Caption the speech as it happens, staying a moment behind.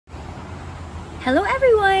Hello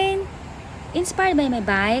everyone! Inspired by my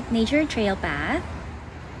bike nature trail path,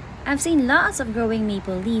 I've seen lots of growing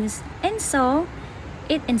maple leaves, and so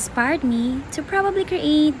it inspired me to probably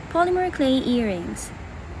create polymer clay earrings.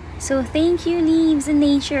 So thank you leaves and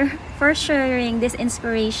nature for sharing this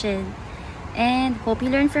inspiration, and hope you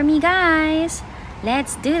learn from me guys!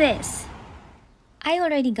 Let's do this! I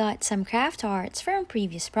already got some craft arts from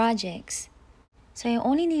previous projects, so I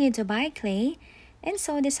only needed to buy clay and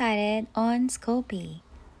so decided on Sculpey.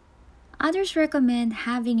 Others recommend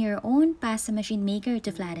having your own pasta machine maker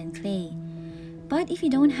to flatten clay. But if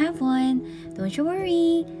you don't have one, don't you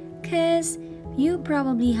worry, cause you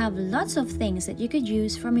probably have lots of things that you could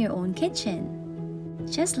use from your own kitchen.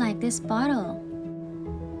 Just like this bottle.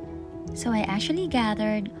 So I actually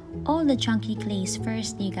gathered all the chunky clays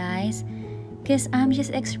first, you guys, cause I'm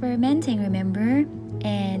just experimenting, remember?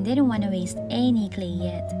 And didn't want to waste any clay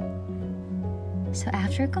yet. So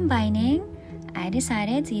after combining, I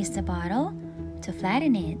decided to use the bottle to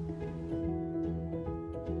flatten it.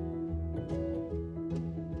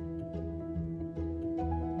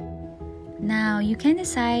 Now you can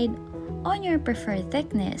decide on your preferred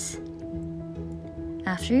thickness.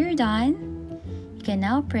 After you're done, you can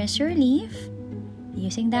now press your leaf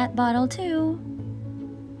using that bottle too.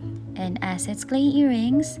 And as it's clay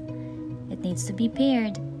earrings, it needs to be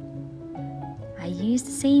paired. I used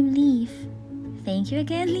the same leaf. Thank you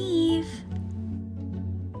again, leaf!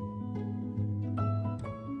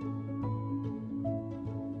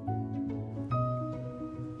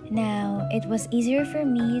 Now, it was easier for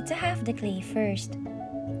me to have the clay first,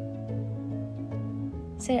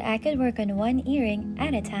 so that I could work on one earring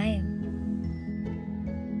at a time.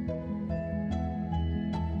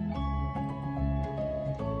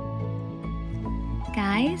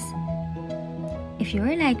 Guys, if you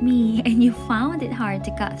are like me and you found it hard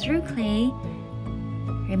to cut through clay,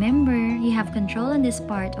 remember, you have control on this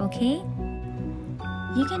part, okay?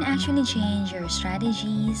 You can actually change your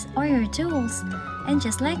strategies or your tools. And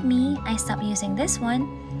just like me, I stopped using this one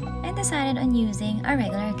and decided on using a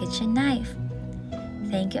regular kitchen knife.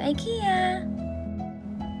 Thank you, IKEA!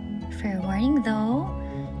 Fair warning though,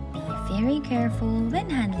 be very careful when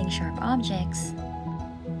handling sharp objects.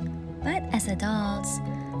 But as adults,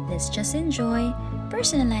 let's just enjoy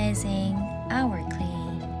personalizing our clay.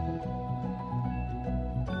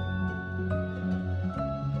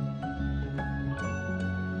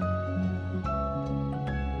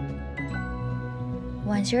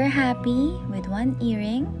 Once you're happy with one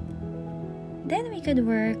earring, then we could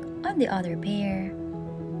work on the other pair.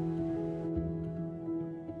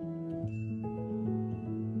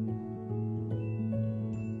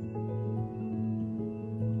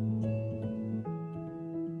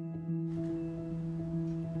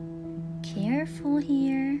 Careful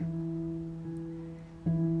here.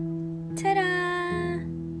 Ta-da!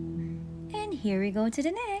 And here we go to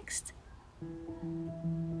the next.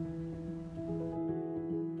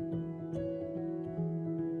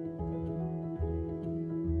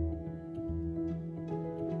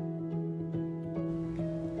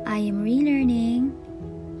 I am relearning.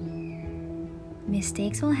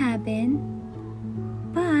 Mistakes will happen,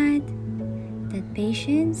 but that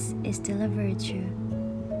patience is still a virtue.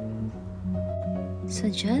 So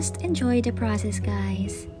just enjoy the process,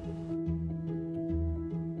 guys.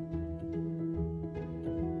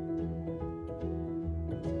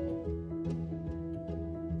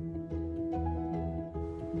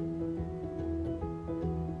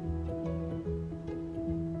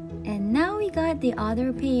 And now we got the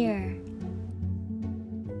other pair.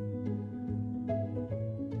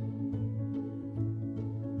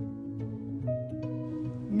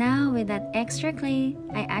 Now with that extra clay,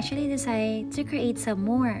 I actually decided to create some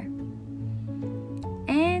more.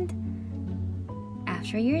 And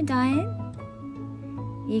after you're done,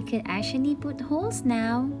 you can actually put holes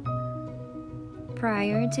now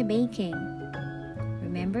prior to baking.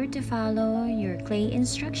 Remember to follow your clay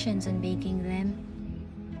instructions on baking them.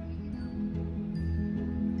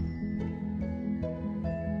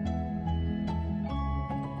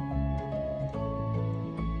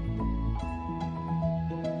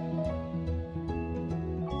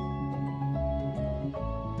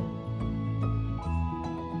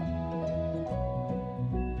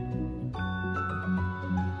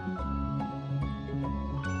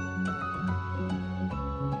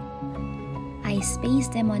 I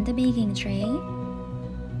spaced them on the baking tray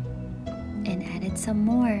and added some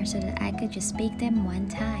more so that I could just bake them one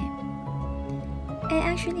time. I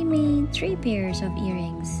actually made 3 pairs of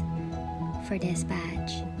earrings for this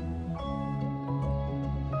batch.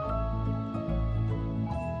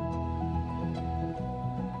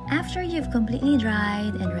 After you've completely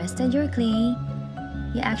dried and rested your clay,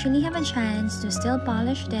 you actually have a chance to still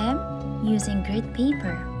polish them using grit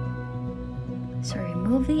paper. So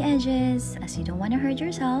remove the edges as you don't want to hurt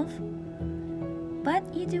yourself, but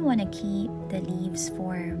you do want to keep the leaves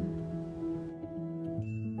form.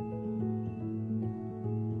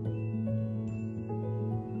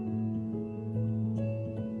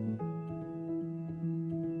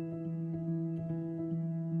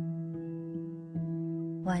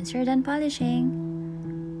 Once you're done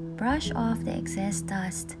polishing, brush off the excess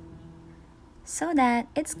dust so that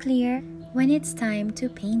it's clear when it's time to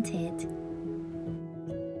paint it.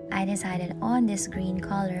 I decided on this green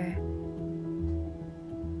color.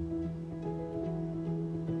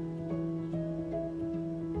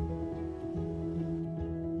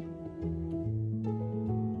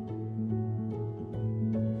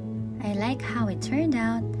 I like how it turned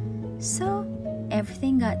out, so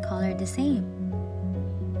everything got colored the same.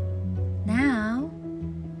 Now,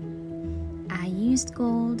 I used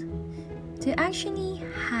gold to actually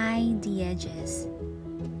hide the edges.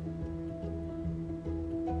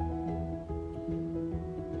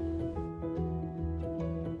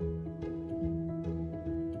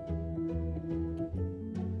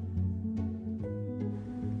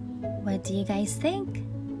 What do you guys think?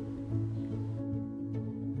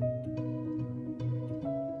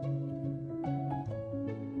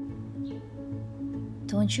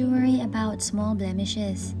 Don't you worry about small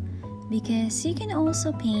blemishes, because you can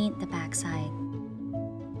also paint the backside.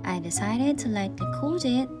 I decided to lightly coat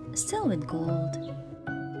it, still with gold.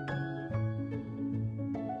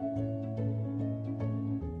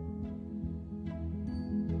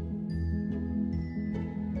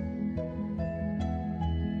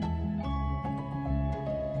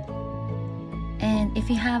 And if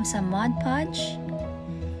you have some Mod Podge,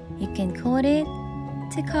 you can coat it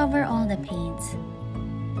to cover all the paints.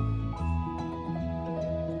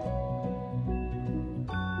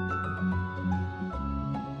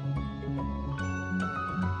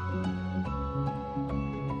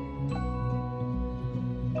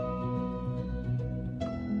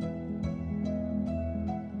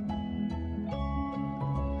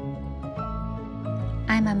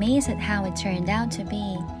 I'm amazed at how it turned out to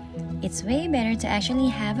be. It's way better to actually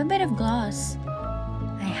have a bit of gloss.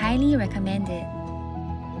 I highly recommend it.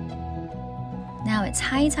 Now it's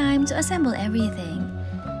high time to assemble everything,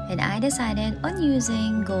 and I decided on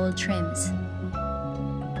using gold trims.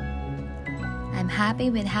 I'm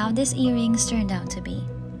happy with how these earrings turned out to be.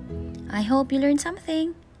 I hope you learned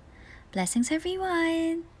something. Blessings,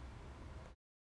 everyone!